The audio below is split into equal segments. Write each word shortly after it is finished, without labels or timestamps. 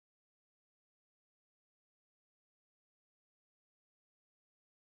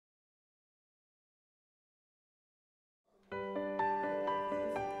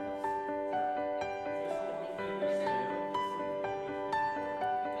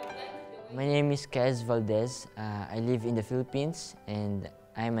My name is Kesz Valdez. I live in the Philippines and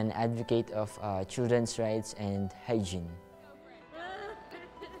I'm an advocate of children's rights and hygiene.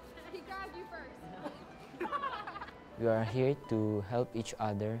 He grabbed you first. We are here to help each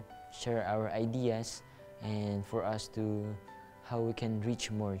other, share our ideas, and for us to how we can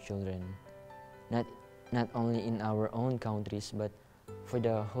reach more children. Not only in our own countries, but for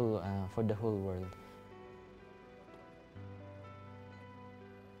the whole world.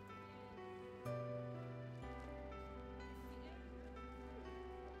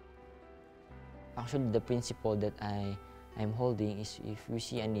 Actually, the principle that I'm holding is if we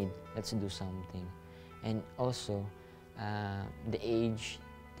see a need, let's do something. And also, the age,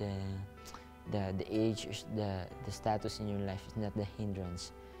 the age, the status in your life is not the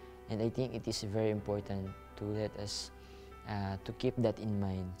hindrance. And I think it is very important to let us to keep that in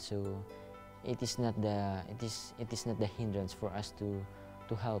mind. So it is not the hindrance for us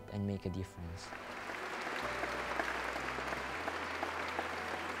to help and make a difference.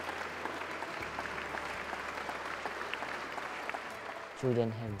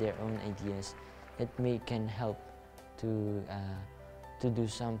 Children have their own ideas that can help to do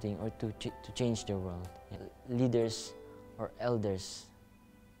something or to change the world. Leaders or elders,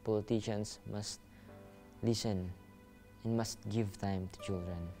 politicians must listen and must give time to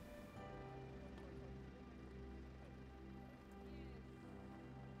children.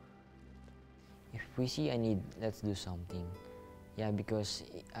 If we see a need, let's do something. Yeah, because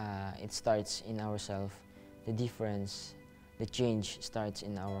it starts in ourselves. The difference, the change starts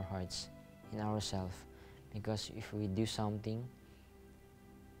in our hearts, in ourselves. Because if we do something,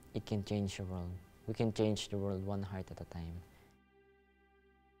 it can change the world. We can change the world one heart at a time.